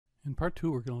In part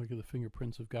 2, we're going to look at the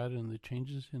fingerprints of God and the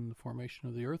changes in the formation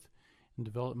of the earth and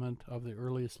development of the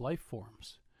earliest life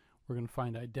forms. We're going to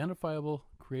find identifiable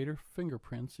creator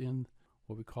fingerprints in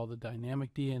what we call the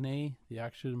dynamic DNA, the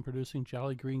oxygen-producing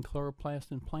jolly green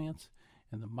chloroplast in plants,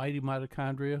 and the mighty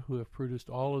mitochondria who have produced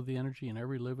all of the energy in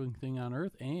every living thing on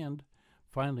earth, and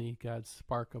finally, God's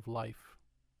spark of life.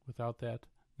 Without that,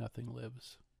 nothing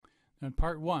lives. Now, in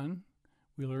part 1,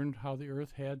 we learned how the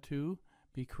earth had to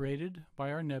be created by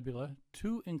our nebula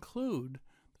to include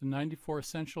the 94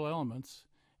 essential elements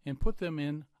and put them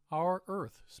in our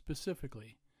Earth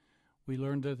specifically. We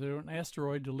learned that an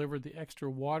asteroid delivered the extra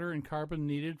water and carbon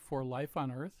needed for life on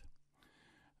Earth.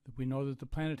 We know that the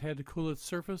planet had to cool its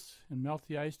surface and melt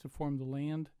the ice to form the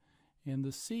land and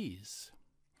the seas.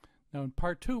 Now in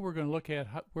part 2 we're going to look at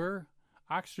where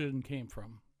oxygen came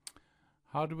from.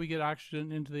 How did we get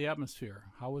oxygen into the atmosphere?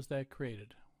 How was that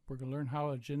created? We're going to learn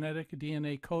how a genetic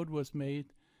DNA code was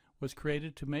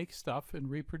created to make stuff and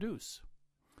reproduce.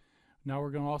 Now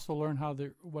we're going to also learn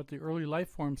what the early life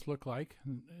forms look like,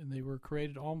 and they were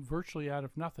created all virtually out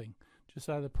of nothing, just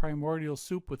out of the primordial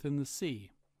soup within the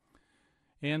sea.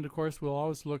 And of course we'll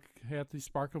always look at the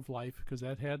spark of life, because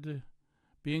that had to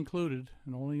be included,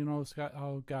 and only you know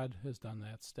how God has done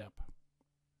that step.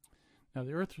 Now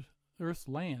the Earth's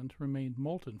land remained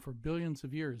molten for billions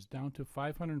of years, down to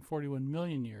 541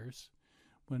 million years,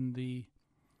 when the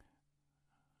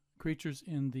creatures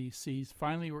in the seas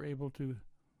finally were able to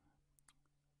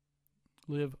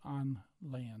live on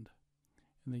land.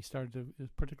 And they started to,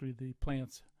 particularly the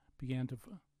plants, began to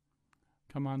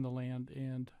come on the land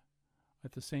and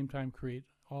at the same time create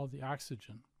all the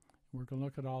oxygen. We're going to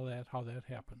look at all that, how that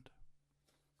happened.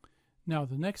 Now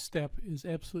the next step is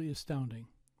absolutely astounding.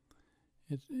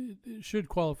 It should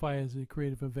qualify as a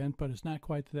creative event, but it's not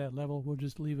quite to that level. We'll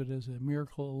just leave it as a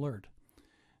miracle alert.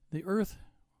 The Earth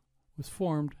was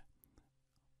formed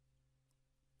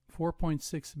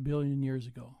 4.6 billion years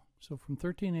ago. So from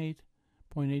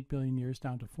 13.8 billion years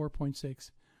down to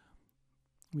 4.6,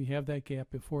 we have that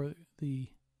gap before the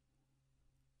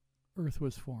Earth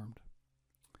was formed.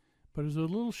 But it was a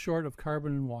little short of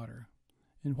carbon and water.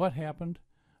 And what happened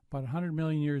about 100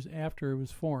 million years after it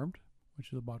was formed,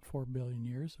 which is about 4 billion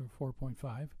years, or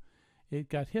 4.5, it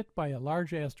got hit by a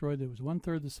large asteroid that was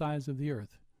 1/3 the size of the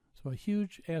Earth. So a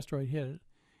huge asteroid hit it,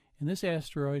 and this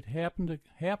asteroid happened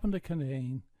to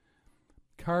contain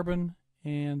carbon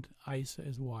and ice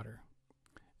as water.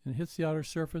 And it hits the outer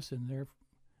surface, and there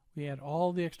we had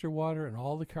all the extra water and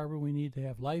all the carbon we need to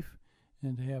have life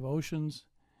and to have oceans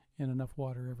and enough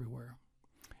water everywhere.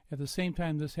 At the same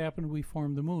time this happened, we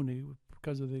formed the moon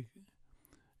because of the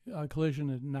collision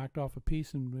that knocked off a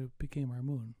piece and it became our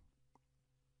moon.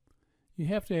 You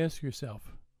have to ask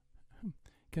yourself,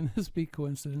 can this be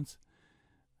coincidence?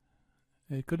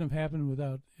 It couldn't have happened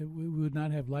without it. We would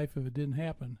not have life if it didn't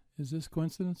happen. Is this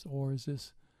coincidence, or is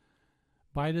this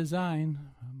by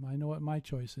design? I know what my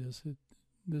choice is.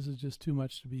 This is just too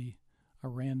much to be a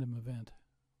random event.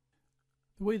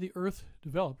 The way the Earth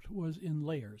developed was in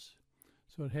layers.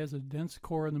 So it has a dense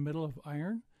core in the middle of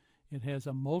iron. It has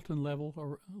a molten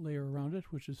layer around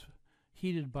it, which is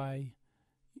heated by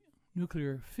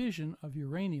nuclear fission of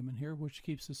uranium in here, which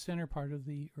keeps the center part of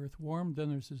the Earth warm. Then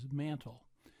there's this mantle.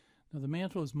 Now the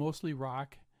mantle is mostly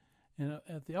rock, and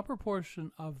at the upper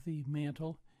portion of the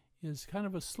mantle is kind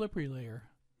of a slippery layer.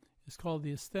 It's called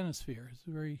the asthenosphere. It's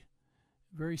very,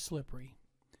 very slippery.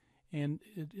 And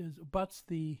it abuts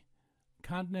the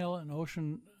continental and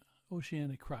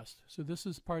oceanic crust. So this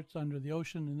is parts under the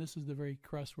ocean, and this is the very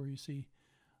crust where you see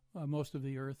most of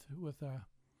the Earth. With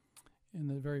in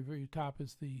the very, very top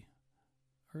is the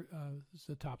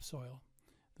topsoil.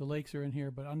 The lakes are in here,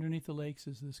 but underneath the lakes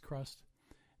is this crust.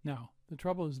 Now, the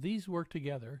trouble is these work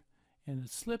together, and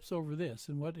it slips over this,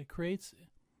 and what it creates,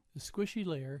 the squishy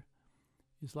layer,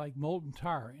 is like molten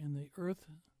tar, and the Earth,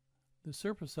 the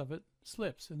surface of it,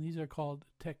 slips, and these are called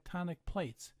tectonic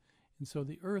plates. And so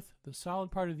the Earth, the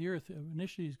solid part of the Earth,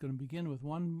 initially is going to begin with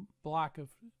one block of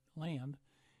land,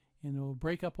 and it will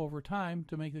break up over time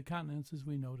to make the continents as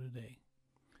we know today.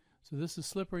 So this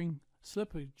is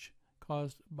slippage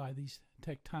caused by these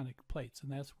tectonic plates,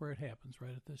 and that's where it happens,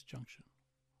 right at this junction.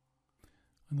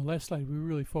 On the last slide, we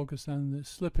really focused on the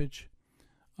slippage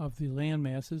of the land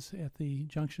masses at the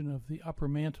junction of the upper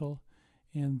mantle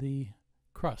and the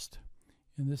crust.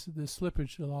 And this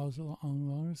slippage allows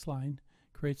along this line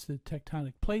creates the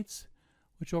tectonic plates,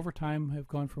 which over time have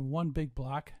gone from one big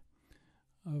block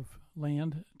of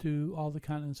land to all the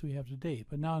continents we have today.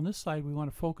 But now on this slide, we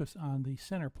want to focus on the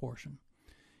center portion.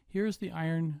 Here's the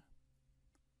iron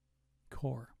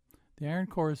core. The iron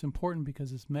core is important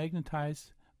because it's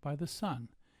magnetized by the sun.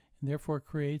 and therefore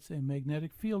creates a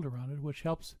magnetic field around it, which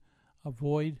helps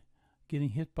avoid getting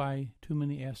hit by too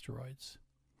many asteroids.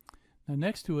 Now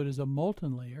next to it is a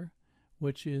molten layer,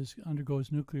 which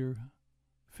undergoes nuclear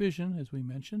fission, as we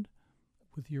mentioned,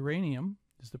 with uranium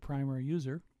is the primary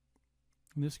user,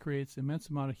 and this creates immense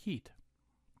amount of heat.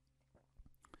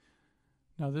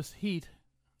 Now this heat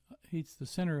heats the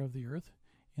center of the Earth,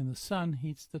 and the sun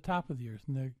heats the top of the Earth,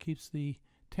 and that keeps the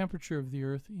temperature of the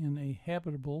Earth in a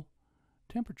habitable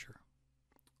temperature.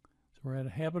 So we're at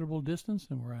a habitable distance,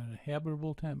 and we're at a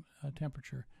habitable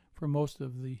temperature for most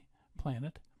of the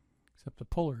planet, except the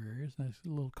polar areas, and it's a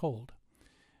little cold.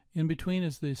 In between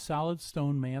is the solid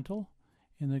stone mantle,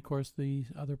 and of course the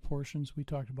other portions we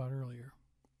talked about earlier.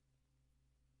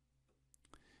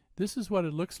 This is what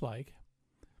it looks like.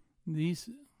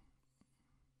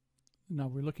 Now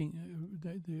we're looking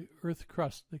at the Earth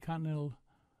crust, the continental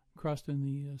crust and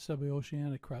the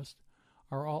suboceanic crust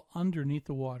are all underneath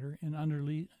the water and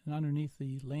underneath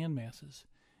the land masses.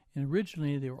 And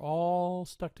originally they were all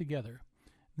stuck together.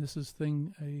 This is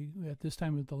at this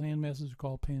time the land masses were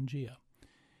called Pangea.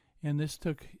 And this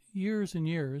took years and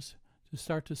years to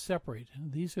start to separate.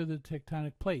 And these are the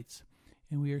tectonic plates,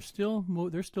 and they're still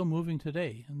moving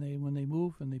today. And when they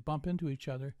move and they bump into each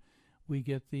other, we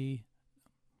get the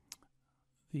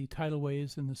tidal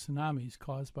waves and the tsunamis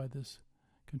caused by this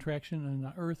contraction. And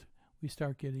on Earth, we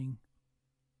start getting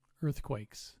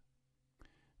earthquakes.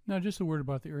 Now, just a word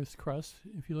about the Earth's crust.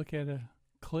 If you look at a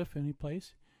cliff any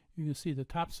place, you can see the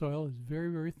topsoil is very,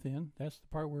 very thin. That's the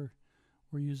part we're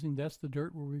using. That's the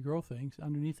dirt where we grow things.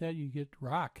 Underneath that, you get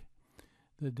rock.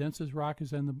 The densest rock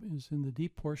is in the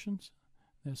deep portions.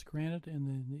 That's granite, and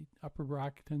the upper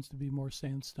rock tends to be more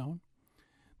sandstone.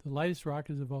 The lightest rock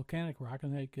is a volcanic rock,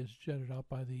 and that gets jetted out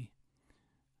by the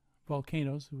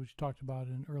volcanoes, which we talked about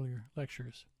in earlier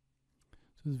lectures.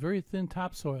 So this very thin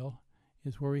topsoil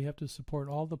is where we have to support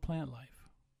all the plant life.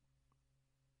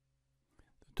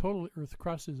 The total Earth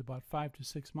crust is about 5 to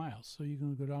 6 miles. So you're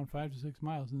going to go down 5 to 6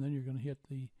 miles, and then you're going to hit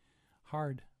the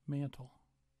hard mantle.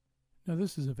 Now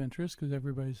this is of interest because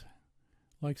everybody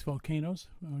likes volcanoes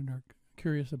and are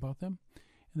curious about them.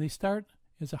 And they start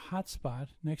as a hot spot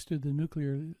next to the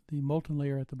molten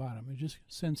layer at the bottom. It just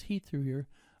sends heat through here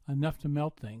enough to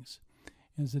melt things.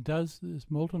 As it does, this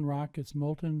molten rock gets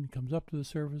molten, comes up to the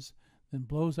surface, then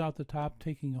blows out the top,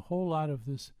 taking a whole lot of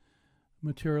this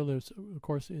material. Of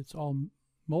course, it's all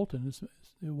molten.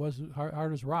 It was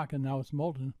hard as rock, and now it's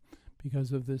molten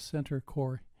because of this center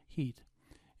core heat.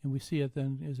 And we see it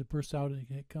then as it bursts out,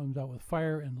 it comes out with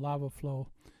fire and lava flow.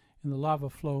 And the lava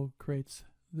flow creates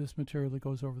this material that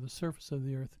goes over the surface of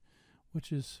the Earth,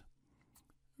 which is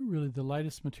really the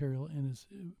lightest material and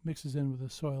mixes in with the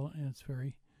soil, and it's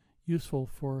very useful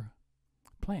for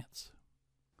plants.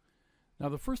 Now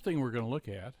the first thing we're going to look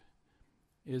at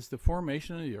is the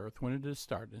formation of the Earth. When did it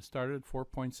start? It started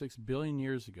 4.6 billion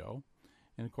years ago,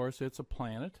 and of course it's a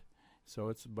planet,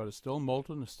 but it's still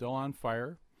molten, it's still on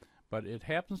fire, but it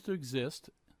happens to exist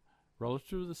relative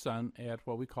to the sun at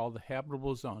what we call the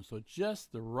habitable zone. So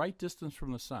just the right distance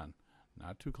from the sun,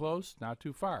 not too close, not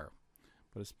too far,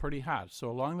 but it's pretty hot.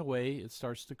 So along the way it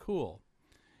starts to cool,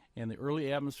 and the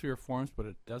early atmosphere forms, but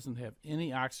it doesn't have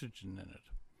any oxygen in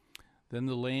it. Then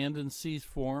the land and seas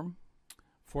form.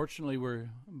 Fortunately, we're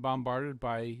bombarded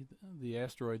by the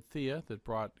asteroid Theia that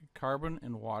brought carbon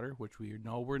and water, which we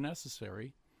know were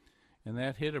necessary, and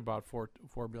that hit about 4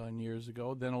 billion years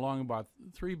ago. Then along about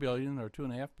 3 billion or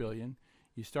 2.5 billion,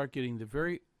 you start getting the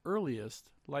very earliest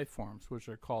life forms, which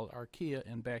are called archaea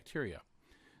and bacteria.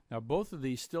 Now both of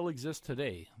these still exist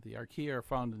today. The archaea are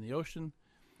found in the ocean,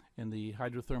 in the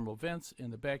hydrothermal vents,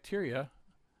 and the bacteria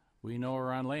we know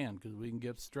are on land because we can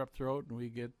get strep throat and we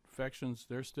get infections.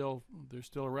 They're still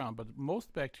around, but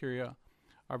most bacteria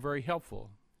are very helpful.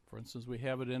 For instance, we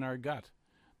have it in our gut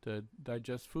to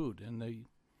digest food, and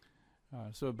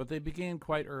but they began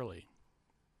quite early.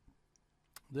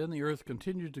 Then the Earth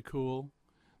continued to cool.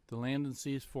 The land and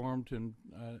seas formed,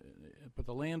 but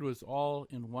the land was all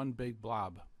in one big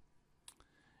blob.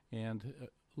 And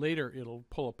later it'll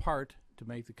pull apart to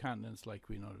make the continents like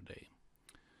we know today.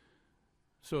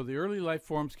 So the early life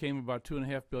forms came about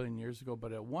 2.5 billion years ago,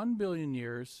 but at 1 billion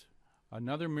years,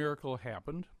 another miracle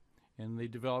happened, and they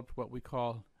developed what we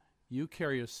call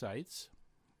eukaryocytes.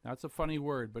 That's a funny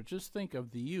word, but just think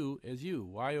of the U as you,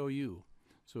 Y-O-U.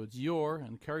 So it's your,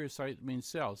 and karyocyte means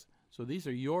cells. So these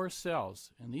are your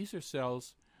cells, and these are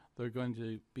cells that are going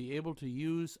to be able to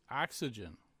use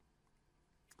oxygen.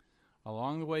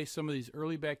 Along the way, some of these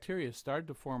early bacteria started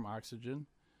to form oxygen,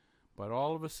 but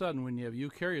all of a sudden, when you have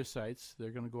eukaryocytes,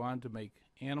 they're going to go on to make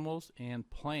animals and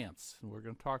plants, and we're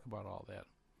going to talk about all that.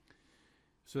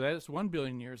 So that's 1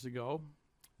 billion years ago.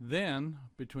 Then,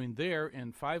 between there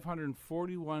and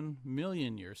 541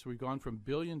 million years, so we've gone from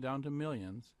billion down to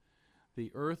millions,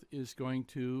 the Earth is going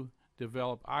to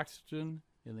develop oxygen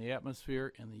in the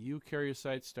atmosphere, and the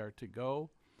eukaryocytes start to go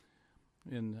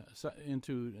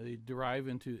they derive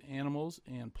into animals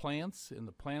and plants, and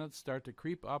the planets start to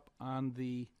creep up on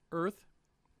the Earth,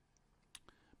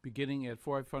 beginning at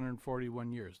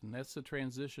 541 years. And that's the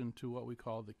transition to what we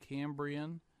call the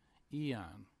Cambrian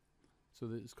Eon. So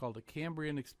it's called a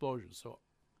Cambrian explosion. So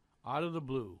out of the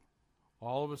blue,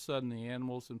 all of a sudden the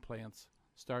animals and plants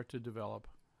start to develop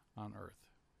on Earth.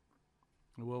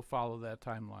 And we'll follow that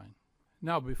timeline.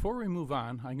 Now, before we move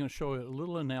on, I'm going to show you a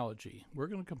little analogy. We're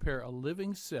going to compare a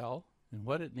living cell and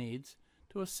what it needs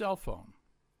to a cell phone.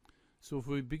 So if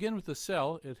we begin with the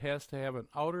cell, it has to have an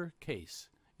outer case.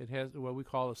 It has what we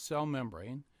call a cell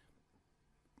membrane,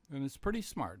 and it's pretty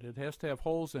smart. It has to have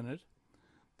holes in it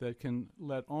that can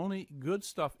let only good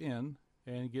stuff in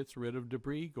and gets rid of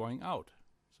debris going out.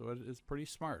 So it is pretty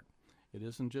smart. It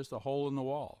isn't just a hole in the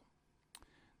wall.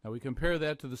 Now we compare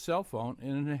that to the cell phone,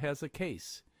 and it has a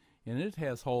case, and it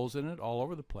has holes in it all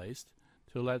over the place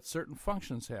to let certain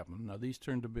functions happen. Now these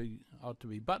turned out to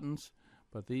be buttons,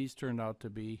 but these turned out to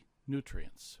be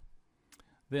nutrients.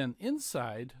 Then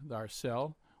inside our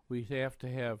cell, we have to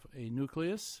have a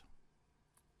nucleus,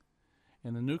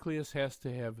 and the nucleus has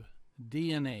to have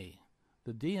DNA.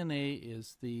 The DNA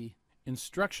is the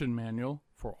instruction manual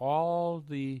for all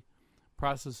the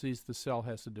processes the cell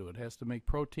has to do. It has to make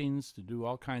proteins to do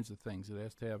all kinds of things. It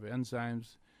has to have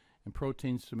enzymes and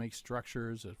proteins to make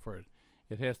structures for it.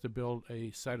 It has to build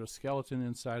a cytoskeleton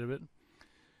inside of it.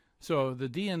 So the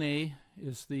DNA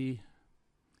is the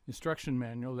instruction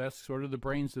manual. That's sort of the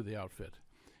brains of the outfit.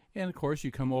 And of course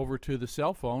you come over to the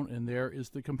cell phone, and there is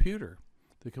the computer.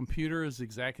 The computer is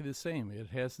exactly the same.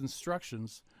 It has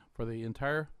instructions for the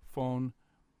entire phone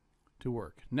to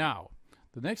work. Now,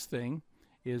 the next thing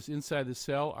is inside the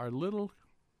cell are little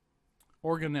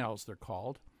organelles, they're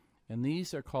called, and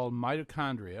these are called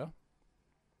mitochondria.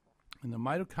 And the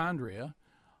mitochondria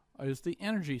is the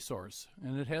energy source,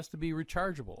 and it has to be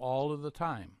rechargeable all of the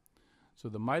time. So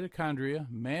the mitochondria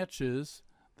matches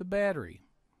the battery.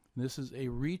 This is a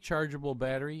rechargeable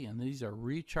battery, and these are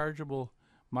rechargeable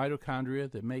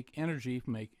mitochondria that make energy,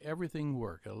 make everything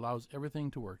work. It allows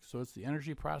everything to work. So it's the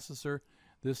energy processor.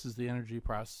 This is the energy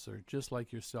processor, just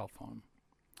like your cell phone.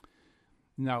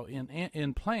 Now,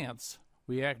 in plants,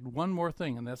 we add one more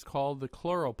thing, and that's called the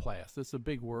chloroplast. It's a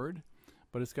big word,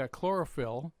 but it's got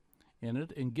chlorophyll in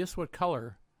it, and guess what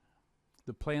color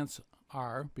the plants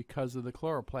are because of the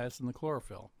chloroplast and the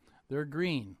chlorophyll? They're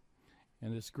green,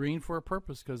 and it's green for a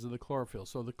purpose because of the chlorophyll.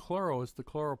 So the chloro is the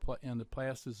chloroplast, and the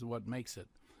plast is what makes it.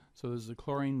 So there's a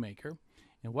chlorine maker,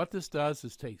 and what this does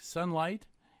is take sunlight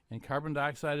and carbon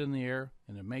dioxide in the air,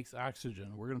 and it makes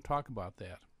oxygen. We're going to talk about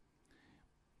that.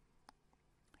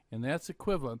 And that's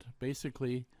equivalent,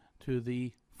 basically, to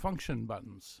the function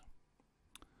buttons.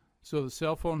 So the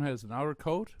cell phone has an outer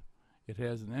coat, it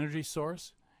has an energy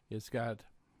source, it's got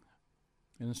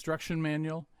an instruction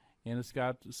manual, and it's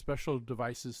got special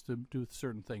devices to do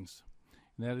certain things.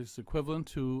 And that is equivalent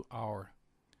to our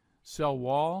cell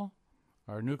wall,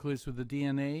 our nucleus with the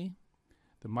DNA,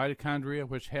 the mitochondria,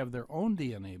 which have their own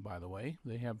DNA, by the way.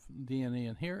 They have DNA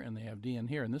in here, and they have DNA in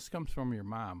here, and this comes from your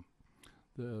mom.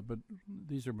 But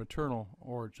these are maternal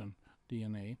origin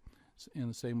DNA, and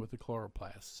the same with the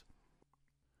chloroplasts.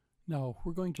 Now,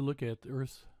 we're going to look at the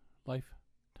Earth's life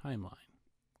timeline.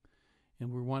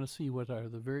 And we want to see what are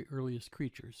the very earliest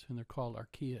creatures, and they're called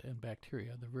archaea and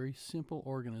bacteria. They're very simple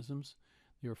organisms.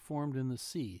 They were formed in the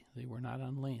sea. They were not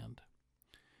on land.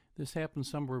 This happened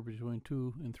somewhere between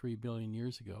 2 and 3 billion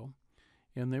years ago,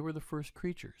 and they were the first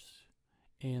creatures.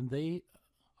 And they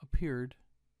appeared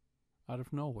out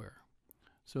of nowhere.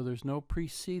 So there's no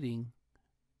preceding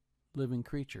living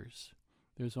creatures.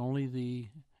 There's only the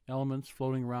elements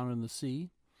floating around in the sea,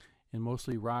 and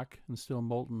mostly rock and still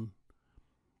molten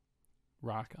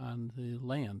rock on the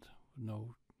land.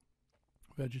 No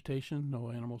vegetation, no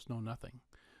animals, no nothing.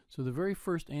 So the very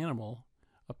first animal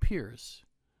appears.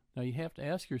 Now you have to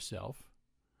ask yourself,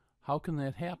 how can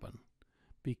that happen?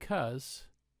 Because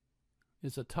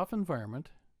it's a tough environment.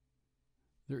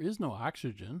 There is no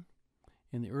oxygen,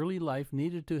 and the early life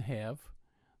needed to have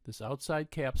this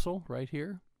outside capsule right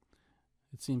here.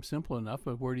 It seems simple enough,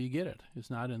 but where do you get it? It's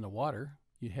not in the water.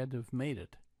 You had to have made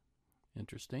it.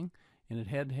 Interesting. And it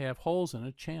had to have holes in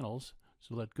it, channels,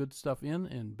 to let good stuff in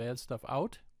and bad stuff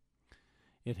out.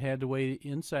 It had to weigh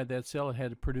inside that cell. It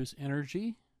had to produce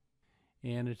energy,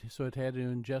 and so it had to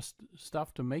ingest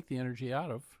stuff to make the energy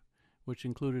out of, which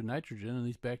included nitrogen. And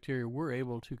these bacteria were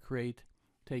able to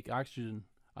take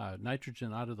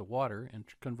nitrogen out of the water and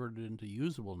convert it into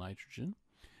usable nitrogen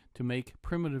to make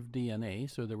primitive DNA.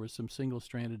 So there was some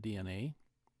single-stranded DNA.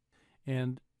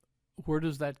 And where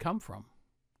does that come from?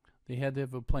 They had to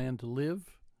have a plan to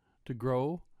live, to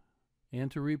grow, and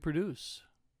to reproduce.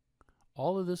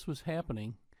 All of this was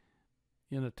happening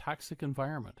in a toxic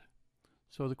environment.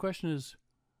 So the question is,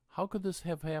 how could this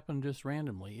have happened just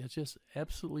randomly? It's just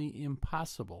absolutely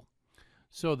impossible.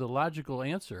 So the logical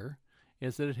answer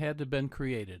is that it had to have been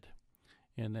created.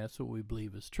 And that's what we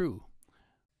believe is true.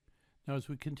 Now, as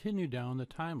we continue down the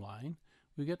timeline,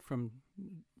 we get from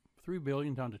 3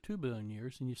 billion down to 2 billion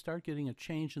years, and you start getting a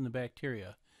change in the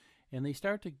bacteria. And they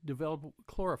start to develop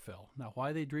chlorophyll. Now,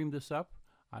 why they dreamed this up,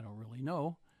 I don't really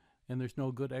know. And there's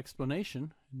no good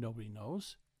explanation. Nobody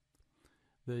knows.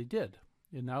 They did.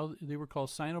 And now they were called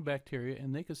cyanobacteria,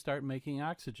 and they could start making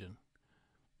oxygen.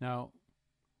 Now,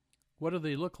 what do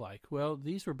they look like? Well,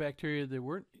 these were bacteria that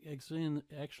weren't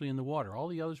actually in the water. All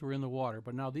the others were in the water,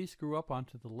 but now these grew up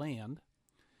onto the land,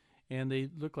 and they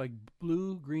look like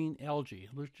blue-green algae,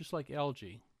 look just like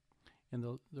algae.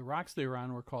 And the rocks they were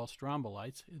on were called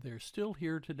strombolites. They're still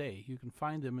here today. You can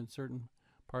find them in certain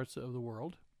parts of the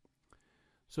world.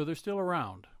 So they're still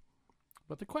around.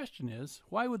 But the question is,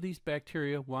 why would these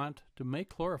bacteria want to make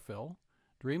chlorophyll,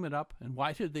 dream it up, and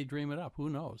why did they dream it up? Who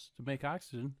knows? To make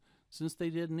oxygen, since they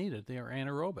didn't need it. They are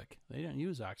anaerobic. They didn't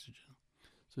use oxygen.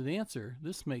 So the answer,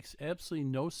 this makes absolutely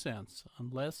no sense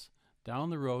unless down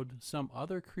the road some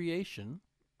other creation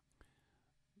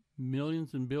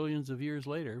millions and billions of years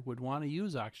later would want to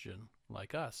use oxygen,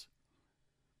 like us.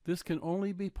 This can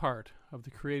only be part of the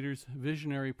Creator's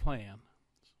visionary plan.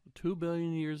 2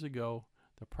 billion years ago,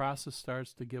 the process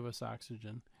starts to give us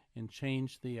oxygen and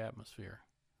change the atmosphere.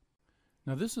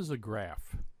 Now this is a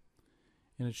graph,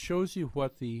 and it shows you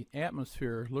what the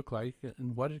atmosphere looked like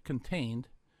and what it contained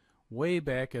way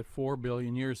back at 4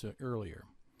 billion years earlier.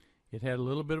 It had a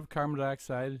little bit of carbon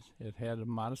dioxide, it had a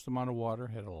modest amount of water,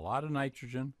 had a lot of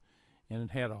nitrogen, and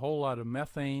it had a whole lot of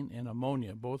methane and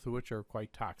ammonia, both of which are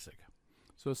quite toxic.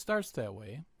 So it starts that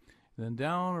way. And then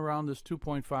down around this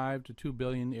 2.5 to 2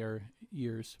 billion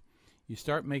years, you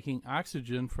start making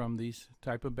oxygen from these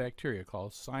type of bacteria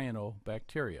called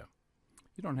cyanobacteria.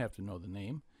 You don't have to know the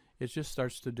name. It just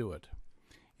starts to do it.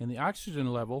 And the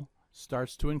oxygen level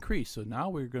starts to increase. So now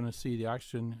we're going to see the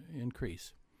oxygen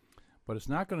increase. But it's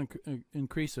not going to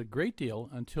increase a great deal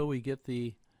until we get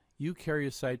the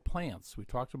eukaryocyte plants. We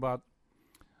talked about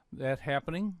that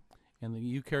happening, and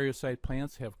the eukaryocyte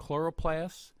plants have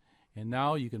chloroplasts, and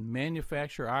now you can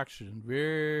manufacture oxygen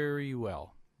very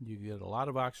well. You get a lot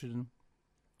of oxygen,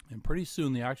 and pretty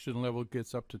soon the oxygen level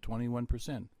gets up to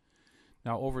 21%.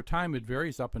 Now over time it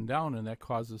varies up and down, and that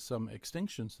causes some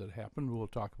extinctions that happen. We'll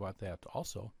talk about that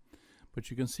also.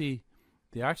 But you can see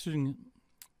the oxygen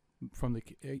from the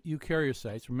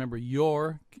eukaryocytes, remember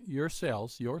your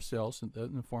cells in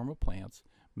the form of plants,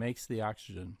 makes the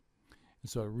oxygen. And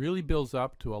so it really builds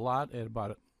up to a lot at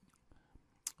about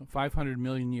 500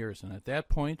 million years. And at that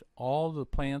point, all the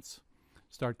plants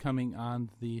start coming on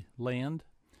the land,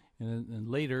 and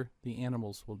later the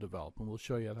animals will develop. And we'll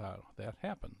show you how that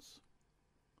happens.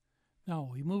 Now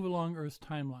we move along Earth's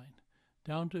timeline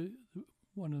down to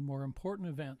one of the more important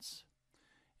events,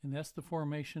 and that's the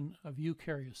formation of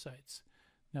eukaryocytes.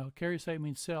 Now karyocyte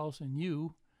means cells, and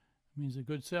eu means a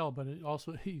good cell, but it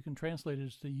also, you can translate it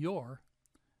as to your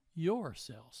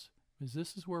cells, because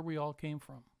this is where we all came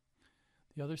from.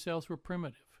 The other cells were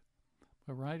primitive,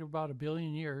 but right about 1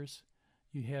 billion years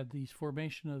you had these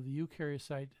formation of the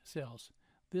eukaryocyte cells.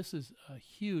 This is a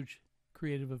huge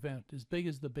creative event, as big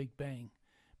as the Big Bang,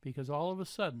 because all of a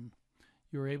sudden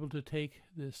you were able to take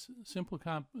this simple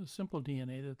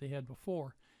DNA that they had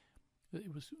before.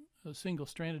 It was a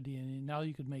single-stranded DNA. Now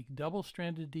you could make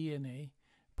double-stranded DNA,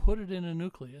 put it in a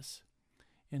nucleus,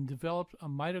 and develop a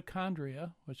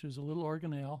mitochondria, which is a little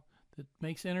organelle that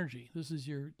makes energy. This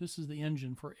is the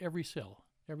engine for every cell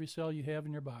you have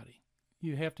in your body.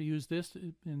 You have to use this,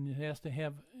 and it has to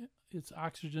have it's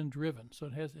oxygen driven, so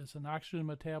it's an oxygen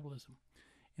metabolism.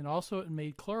 And also it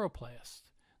made chloroplasts.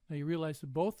 Now you realize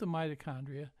that both the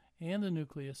mitochondria and the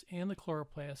nucleus and the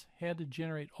chloroplasts had to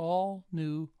generate all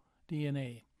new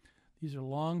DNA. These are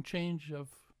long chains of,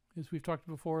 as we've talked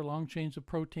before, long chains of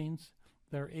proteins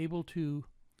that are able to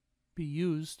be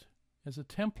used as a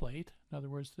template. In other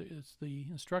words, it's the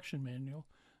instruction manual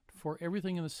for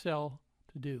everything in the cell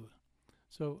to do.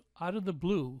 So out of the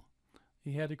blue,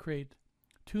 they had to create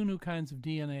 2 new kinds of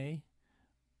DNA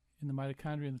in the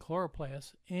mitochondria and the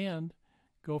chloroplasts, and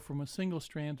go from a single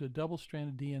strand to a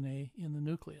double-stranded DNA in the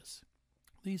nucleus.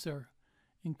 These are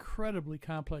incredibly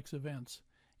complex events,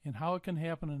 And how it can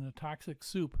happen in a toxic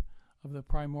soup of the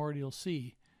primordial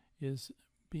sea is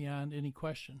beyond any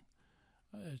question.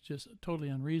 It's just totally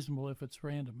unreasonable if it's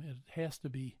random. It has to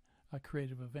be a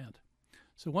creative event.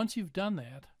 So once you've done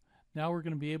that, now we're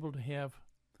going to be able to have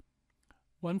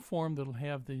one form that will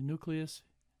have the nucleus,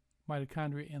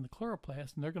 mitochondria, and the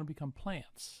chloroplast, and they're going to become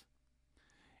plants.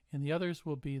 And the others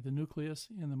will be the nucleus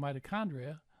and the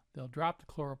mitochondria. They'll drop the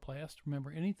chloroplast.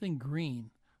 Remember, anything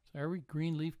green, so every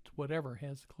green leaf, whatever,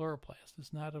 has the chloroplast.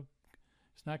 It's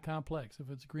not complex. If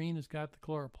it's green, it's got the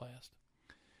chloroplast.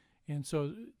 And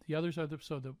so the others are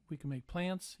so that we can make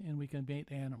plants and we can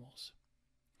make animals.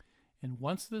 And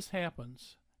once this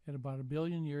happens, at about 1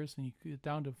 billion years, and you get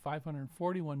down to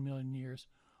 541 million years,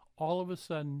 all of a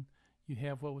sudden you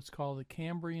have what was called the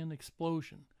Cambrian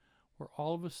explosion, where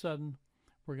all of a sudden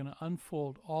we're going to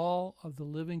unfold all of the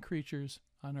living creatures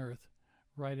on Earth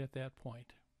right at that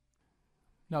point.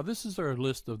 Now this is our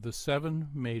list of the 7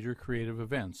 major creative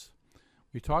events.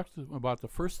 We talked about the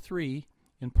first 3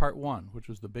 in part 1, which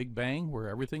was the Big Bang, where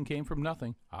everything came from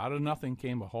nothing. Out of nothing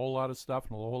came a whole lot of stuff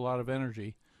and a whole lot of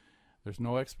energy. There's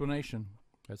no explanation.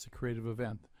 That's a creative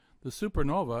event. The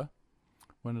supernova,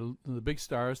 when the big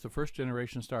stars, the first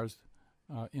generation stars,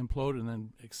 implode and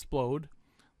then explode,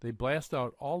 they blast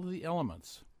out all of the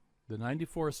elements. The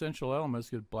 94 essential elements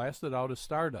get blasted out as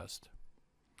stardust.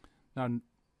 Now,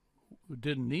 it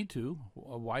didn't need to.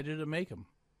 Why did it make them?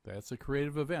 That's a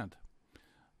creative event.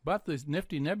 But this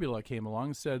nifty nebula came along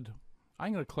and said,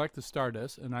 I'm going to collect the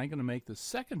stardust and I'm going to make the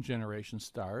second generation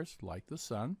stars, like the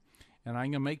sun, and I'm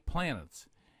going to make planets.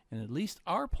 And at least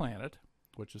our planet,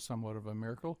 which is somewhat of a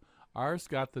miracle, ours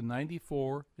got the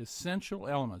 94 essential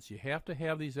elements. You have to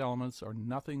have these elements or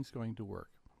nothing's going to work.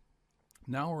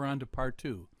 Now we're on to part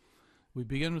 2. We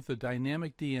begin with the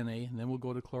dynamic DNA, and then we'll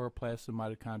go to chloroplasts and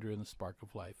mitochondria and the spark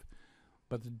of life.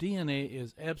 But the DNA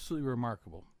is absolutely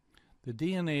remarkable. The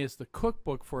DNA is the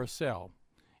cookbook for a cell.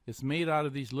 It's made out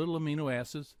of these little amino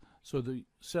acids, so the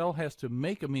cell has to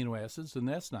make amino acids, and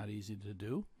that's not easy to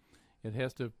do. It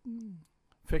has to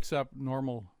fix up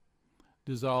normal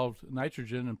dissolved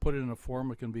nitrogen and put it in a form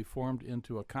that can be formed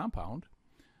into a compound.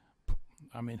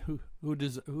 I mean, who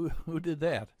did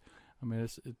that? I mean,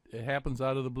 it happens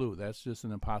out of the blue. That's just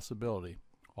an impossibility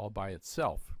all by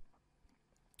itself.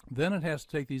 Then it has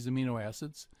to take these amino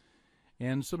acids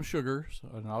and some sugars,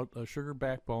 a sugar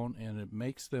backbone, and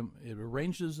it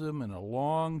arranges them in a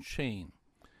long chain.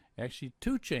 Actually,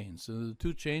 2 chains. So the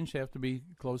 2 chains have to be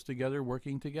close together,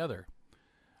 working together.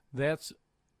 That's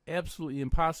absolutely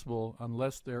impossible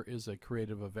unless there is a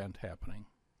creative event happening.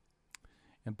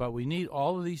 But we need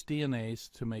all of these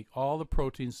DNAs to make all the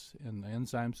proteins and the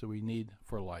enzymes that we need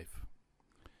for life.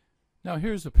 Now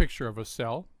here's a picture of a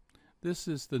cell. This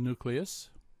is the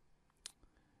nucleus.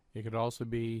 It could also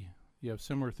be, you have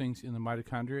similar things in the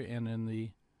mitochondria and in the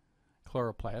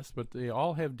chloroplast, but they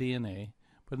all have DNA.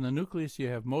 But in the nucleus you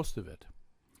have most of it.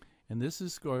 And this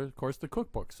is, of course, the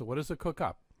cookbook. So what does it cook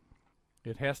up?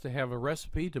 It has to have a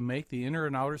recipe to make the inner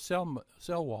and outer cell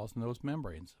walls and those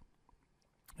membranes.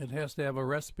 It has to have a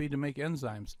recipe to make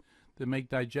enzymes that make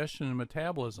digestion and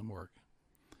metabolism work.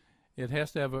 It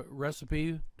has to have a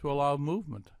recipe to allow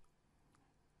movement.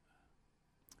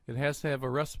 It has to have a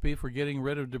recipe for getting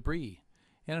rid of debris.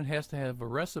 And it has to have a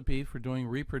recipe for doing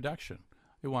reproduction.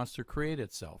 It wants to create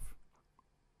itself.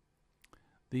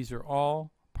 These are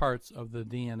all parts of the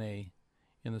DNA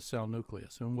in the cell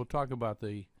nucleus. And we'll talk about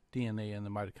the DNA in the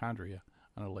mitochondria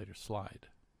on a later slide.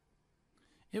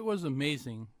 It was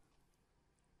amazing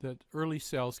that early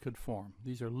cells could form.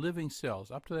 These are living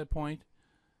cells. Up to that point,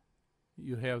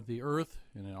 you have the earth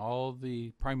and all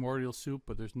the primordial soup,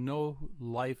 but there's no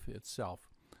life itself.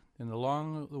 And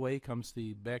along the way comes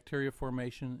the bacteria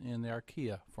formation and the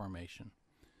archaea formation.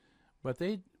 But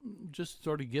they just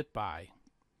sort of get by.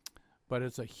 But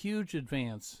it's a huge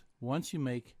advance once you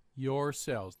make your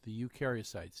cells, the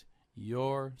eukaryocytes,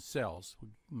 your cells.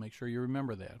 Make sure you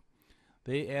remember that.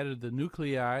 They added the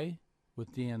nuclei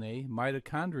with DNA,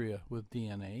 mitochondria with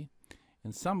DNA,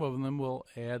 and some of them will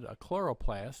add a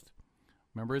chloroplast.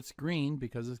 Remember, it's green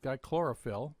because it's got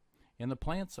chlorophyll, and the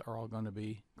plants are all going to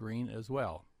be green as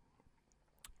well.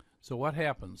 So what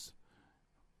happens?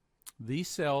 These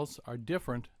cells are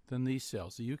different than these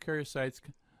cells. The eukaryocytes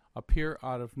appear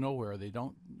out of nowhere. They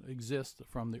don't exist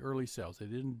from the early cells. They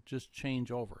didn't just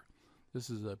change over. This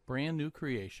is a brand new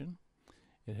creation.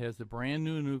 It has the brand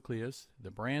new nucleus,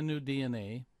 the brand new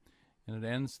DNA, and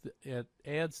it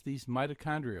adds these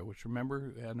mitochondria, which,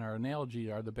 remember, in our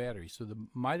analogy, are the batteries. So the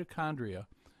mitochondria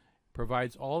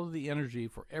provides all of the energy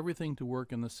for everything to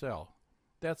work in the cell.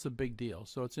 That's a big deal.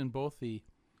 So it's in both the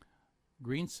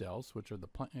green cells, which are the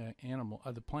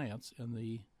plants, and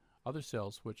the other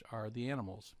cells, which are the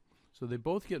animals. So they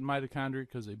both get mitochondria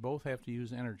because they both have to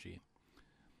use energy.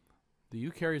 The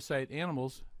eukaryote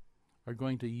animals are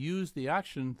going to use the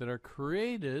oxygen that are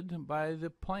created by the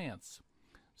plants.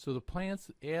 So the plants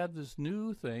add this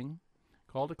new thing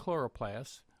called a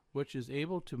chloroplast, which is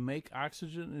able to make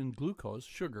oxygen and glucose,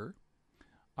 sugar,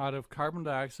 out of carbon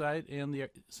dioxide and the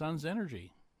sun's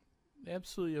energy.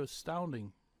 Absolutely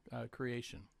astounding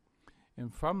creation.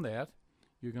 And from that,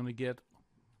 you're going to get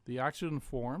the oxygen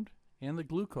formed and the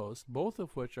glucose, both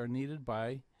of which are needed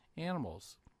by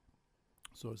animals.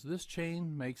 So as this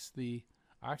chain makes the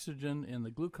oxygen and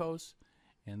the glucose,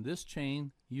 and this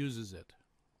chain uses it.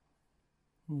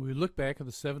 When we look back at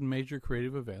the 7 major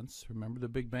creative events, remember the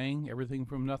Big Bang, everything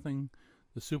from nothing,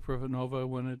 the supernova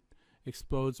when it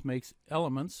explodes makes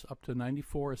elements, up to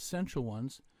 94 essential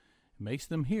ones. It makes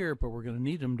them here, but we're going to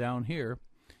need them down here.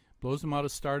 Blows them out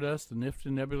of stardust. The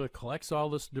Nifty Nebula collects all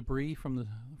this debris from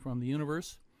the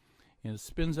universe, and it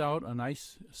spins out a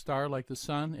nice star like the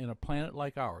sun and a planet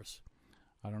like ours.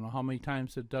 I don't know how many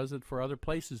times it does it for other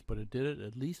places, but it did it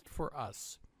at least for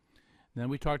us. Then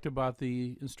we talked about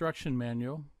the instruction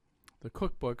manual, the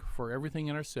cookbook for everything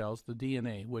in our cells, the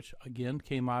DNA, which again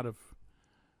came out of,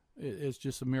 it's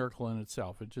just a miracle in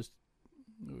itself. It just,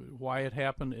 why it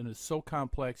happened, and it's so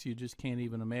complex you just can't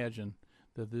even imagine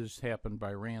that this happened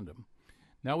by random.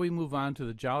 Now we move on to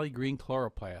the jolly green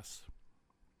chloroplasts,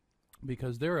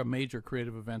 because they're a major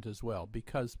creative event as well,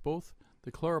 because both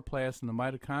the chloroplasts and the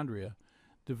mitochondria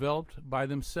developed by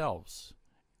themselves.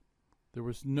 There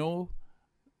was no,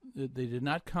 they did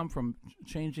not come from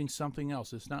changing something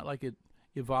else. It's not like it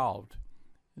evolved.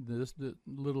 The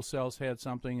little cells had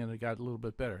something and it got a little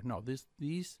bit better. No,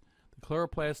 the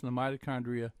chloroplasts and the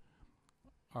mitochondria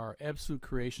are absolute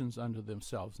creations unto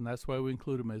themselves, and that's why we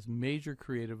include them as major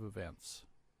creative events.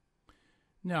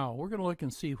 Now, we're going to look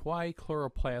and see why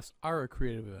chloroplasts are a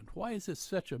creative event. Why is this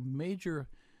such a major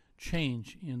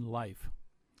change in life?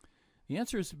 The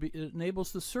answer is it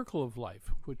enables the circle of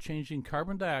life, with changing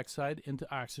carbon dioxide into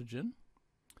oxygen,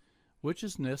 which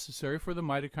is necessary for the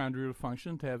mitochondrial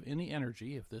function to have any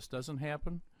energy. If this doesn't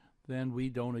happen, then we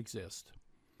don't exist.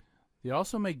 They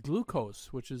also make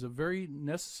glucose, which is a very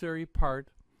necessary part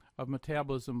of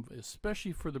metabolism,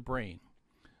 especially for the brain.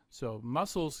 So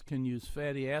muscles can use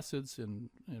fatty acids and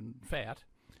fat,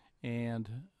 and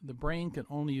the brain can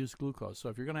only use glucose. So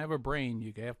if you're going to have a brain,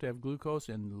 you have to have glucose,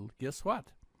 and guess what?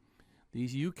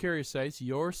 These eukaryotes,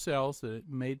 your cells that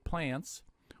made plants,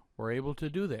 were able to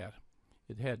do that.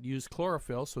 It had used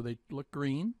chlorophyll, so they look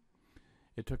green.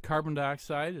 It took carbon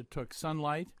dioxide, it took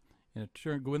sunlight, and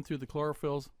it went through the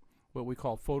chlorophylls, what we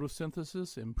call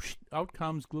photosynthesis, and out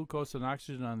comes glucose and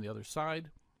oxygen on the other side,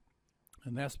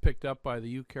 and that's picked up by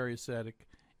the eukaryotic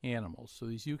animals. So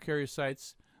these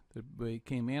eukaryocytes that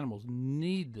became animals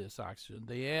need this oxygen.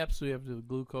 They absolutely have to have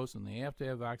glucose, and they have to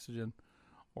have oxygen,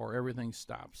 or everything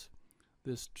stops.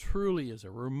 This truly is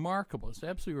a remarkable, it's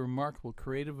absolutely remarkable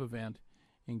creative event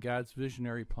in God's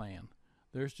visionary plan.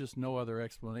 There's just no other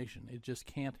explanation. It just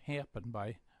can't happen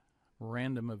by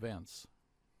random events.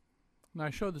 Now, I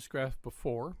showed this graph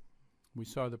before. We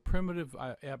saw the primitive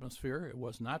atmosphere. It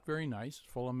was not very nice,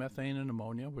 full of methane and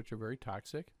ammonia, which are very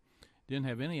toxic. Didn't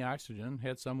have any oxygen,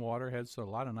 had some water, had a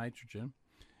lot of nitrogen.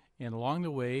 And along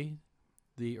the way,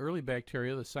 the early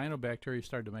bacteria, the cyanobacteria,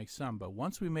 started to make some. But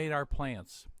once we made our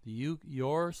plants,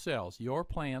 your cells, your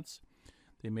plants,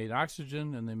 they made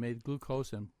oxygen and they made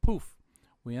glucose, and poof,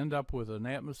 we end up with an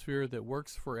atmosphere that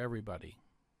works for everybody.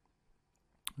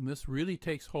 And this really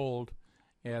takes hold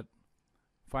at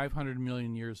 500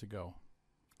 million years ago.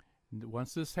 And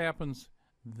once this happens,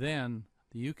 then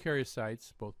the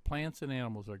eukaryocytes, both plants and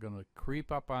animals, are going to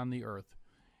creep up on the earth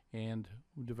and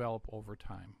develop over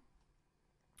time.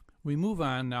 We move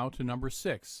on now to number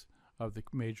 6 of the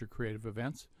major creative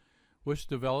events, which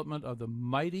development of the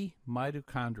mighty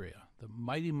mitochondria. The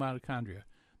mighty mitochondria.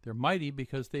 They're mighty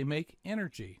because they make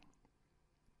energy.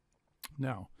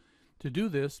 Now, to do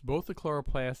this, both the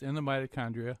chloroplast and the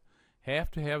mitochondria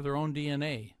have to have their own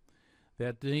DNA.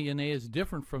 That DNA is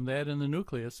different from that in the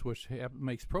nucleus, which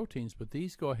makes proteins, but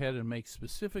these go ahead and make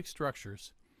specific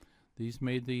structures. These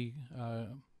made the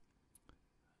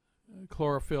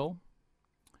chlorophyll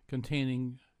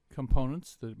containing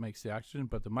components that makes the oxygen,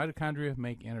 but the mitochondria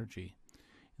make energy.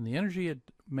 And the energy it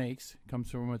makes comes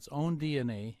from its own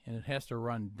DNA, and it has to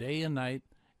run day and night,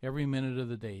 every minute of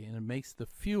the day, and it makes the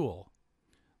fuel.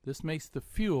 This makes the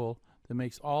fuel that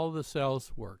makes all the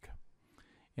cells work.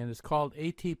 And it's called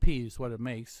ATP is what it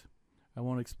makes. I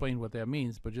won't explain what that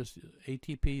means, but just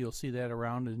ATP, you'll see that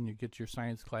around and you get your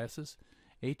science classes.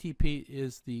 ATP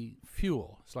is the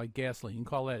fuel. It's like gasoline. You can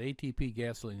call that ATP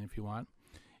gasoline if you want.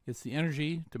 It's the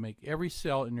energy to make every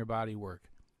cell in your body work.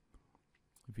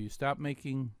 If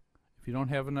you don't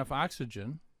have enough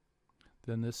oxygen,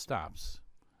 then this stops.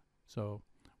 So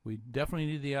we definitely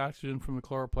need the oxygen from the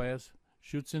chloroplast,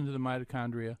 shoots into the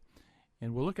mitochondria,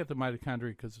 and we'll look at the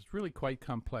mitochondria because it's really quite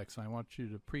complex, and I want you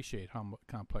to appreciate how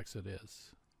complex it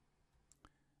is.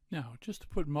 Now, just to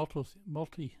put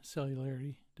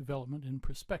multicellularity development in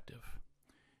perspective,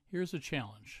 here's a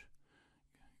challenge.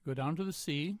 Go down to the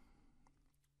sea,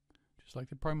 just like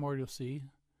the primordial sea,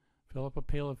 fill up a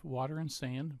pail of water and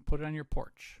sand, put it on your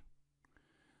porch.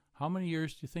 How many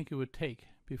years do you think it would take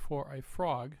before a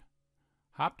frog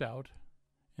hopped out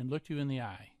and looked you in the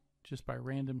eye just by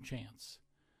random chance?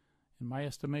 In my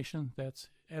estimation, that's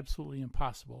absolutely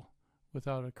impossible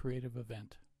without a creative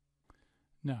event.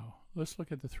 Now, let's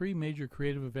look at the three major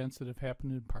creative events that have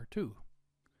happened in part 2.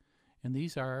 And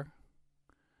these are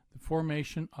the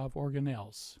formation of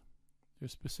organelles. They're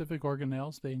specific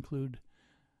organelles. They include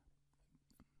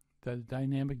the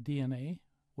dynamic DNA,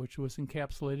 which was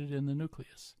encapsulated in the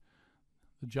nucleus,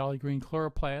 the jolly green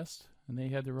chloroplast, and they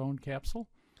had their own capsule,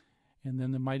 and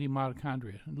then the mighty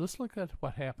mitochondria. And let's look at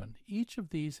what happened. Each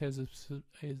of these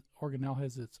organelle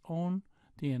has its own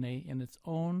DNA and its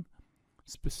own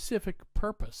specific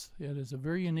purpose. It is a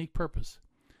very unique purpose.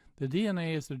 The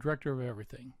DNA is the director of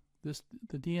everything.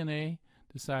 The DNA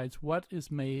decides what is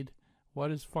made,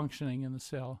 what is functioning in the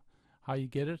cell, how you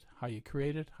get it, how you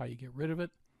create it, how you get rid of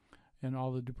it, and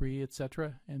all the debris,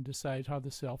 etc., and decide how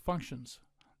the cell functions.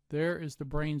 There is the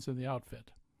brains of the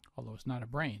outfit, although it's not a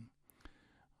brain.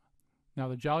 Now,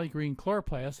 the jolly green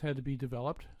chloroplasts had to be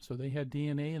developed, so they had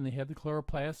DNA and they had the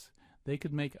chloroplasts. They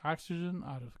could make oxygen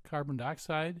out of carbon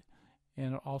dioxide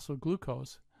and also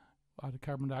glucose out of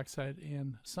carbon dioxide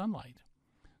and sunlight.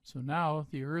 So now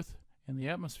the Earth and the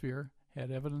atmosphere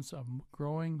had evidence of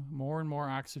growing more and more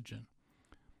oxygen.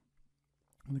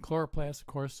 And the chloroplasts, of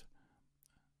course,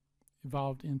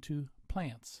 evolved into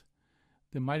plants.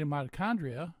 The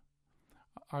mitochondria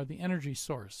are the energy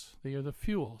source. They are the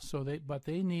fuel. But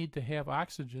they need to have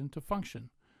oxygen to function.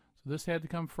 So this had to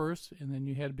come first, and then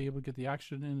you had to be able to get the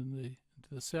oxygen into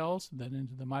the cells, then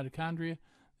into the mitochondria.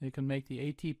 They can make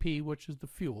the ATP, which is the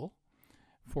fuel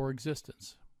for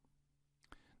existence.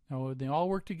 Now, when they all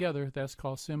work together, that's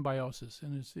called symbiosis,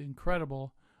 and it's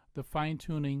incredible, the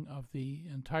fine-tuning of the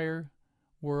entire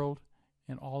world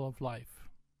and all of life.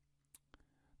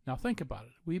 Now think about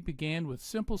it. We began with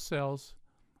simple cells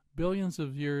billions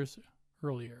of years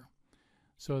earlier.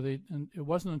 So it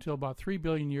wasn't until about 3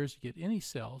 billion years you get any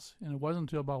cells, and it wasn't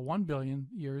until about 1 billion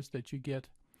years that you get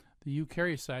the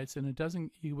eukaryocytes,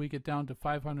 and we get down to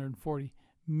 540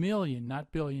 million,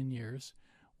 not billion years,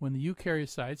 when the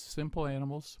eukaryocytes, simple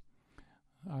animals,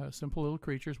 simple little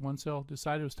creatures, one cell,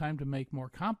 decided it was time to make more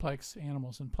complex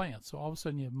animals and plants. So all of a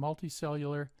sudden you have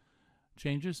multicellular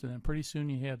changes, and then pretty soon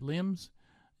you had limbs,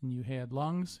 and you had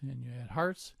lungs, and you had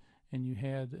hearts, and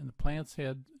the plants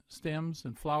had stems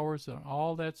and flowers and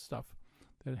all that stuff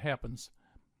that happens.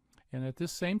 And at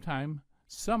this same time,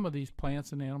 some of these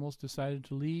plants and animals decided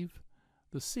to leave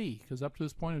the sea, because up to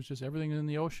this point it was just everything in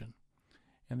the ocean.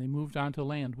 And they moved on to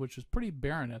land, which was pretty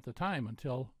barren at the time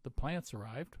until the plants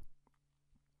arrived.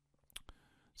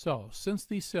 So, since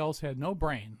these cells had no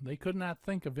brain, they could not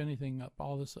think of anything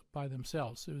all this by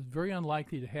themselves. It was very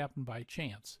unlikely to happen by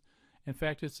chance. In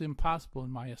fact, it's impossible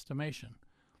in my estimation.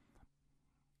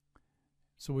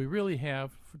 So we really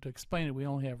have, to explain it, we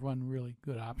only have one really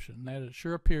good option, and that it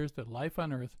sure appears that life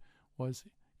on Earth was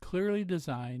clearly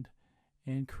designed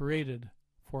and created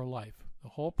for life. The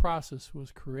whole process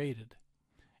was created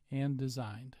and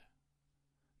designed.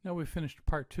 Now we've finished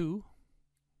part 2.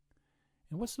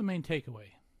 And what's the main takeaway?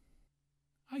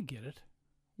 I get it.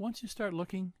 Once you start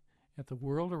looking at the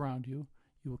world around you,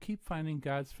 you will keep finding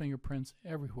God's fingerprints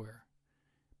everywhere.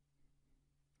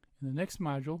 In the next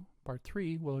module, part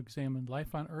 3, we'll examine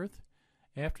life on Earth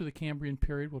after the Cambrian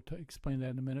period. We'll explain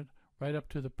that in a minute, right up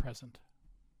to the present.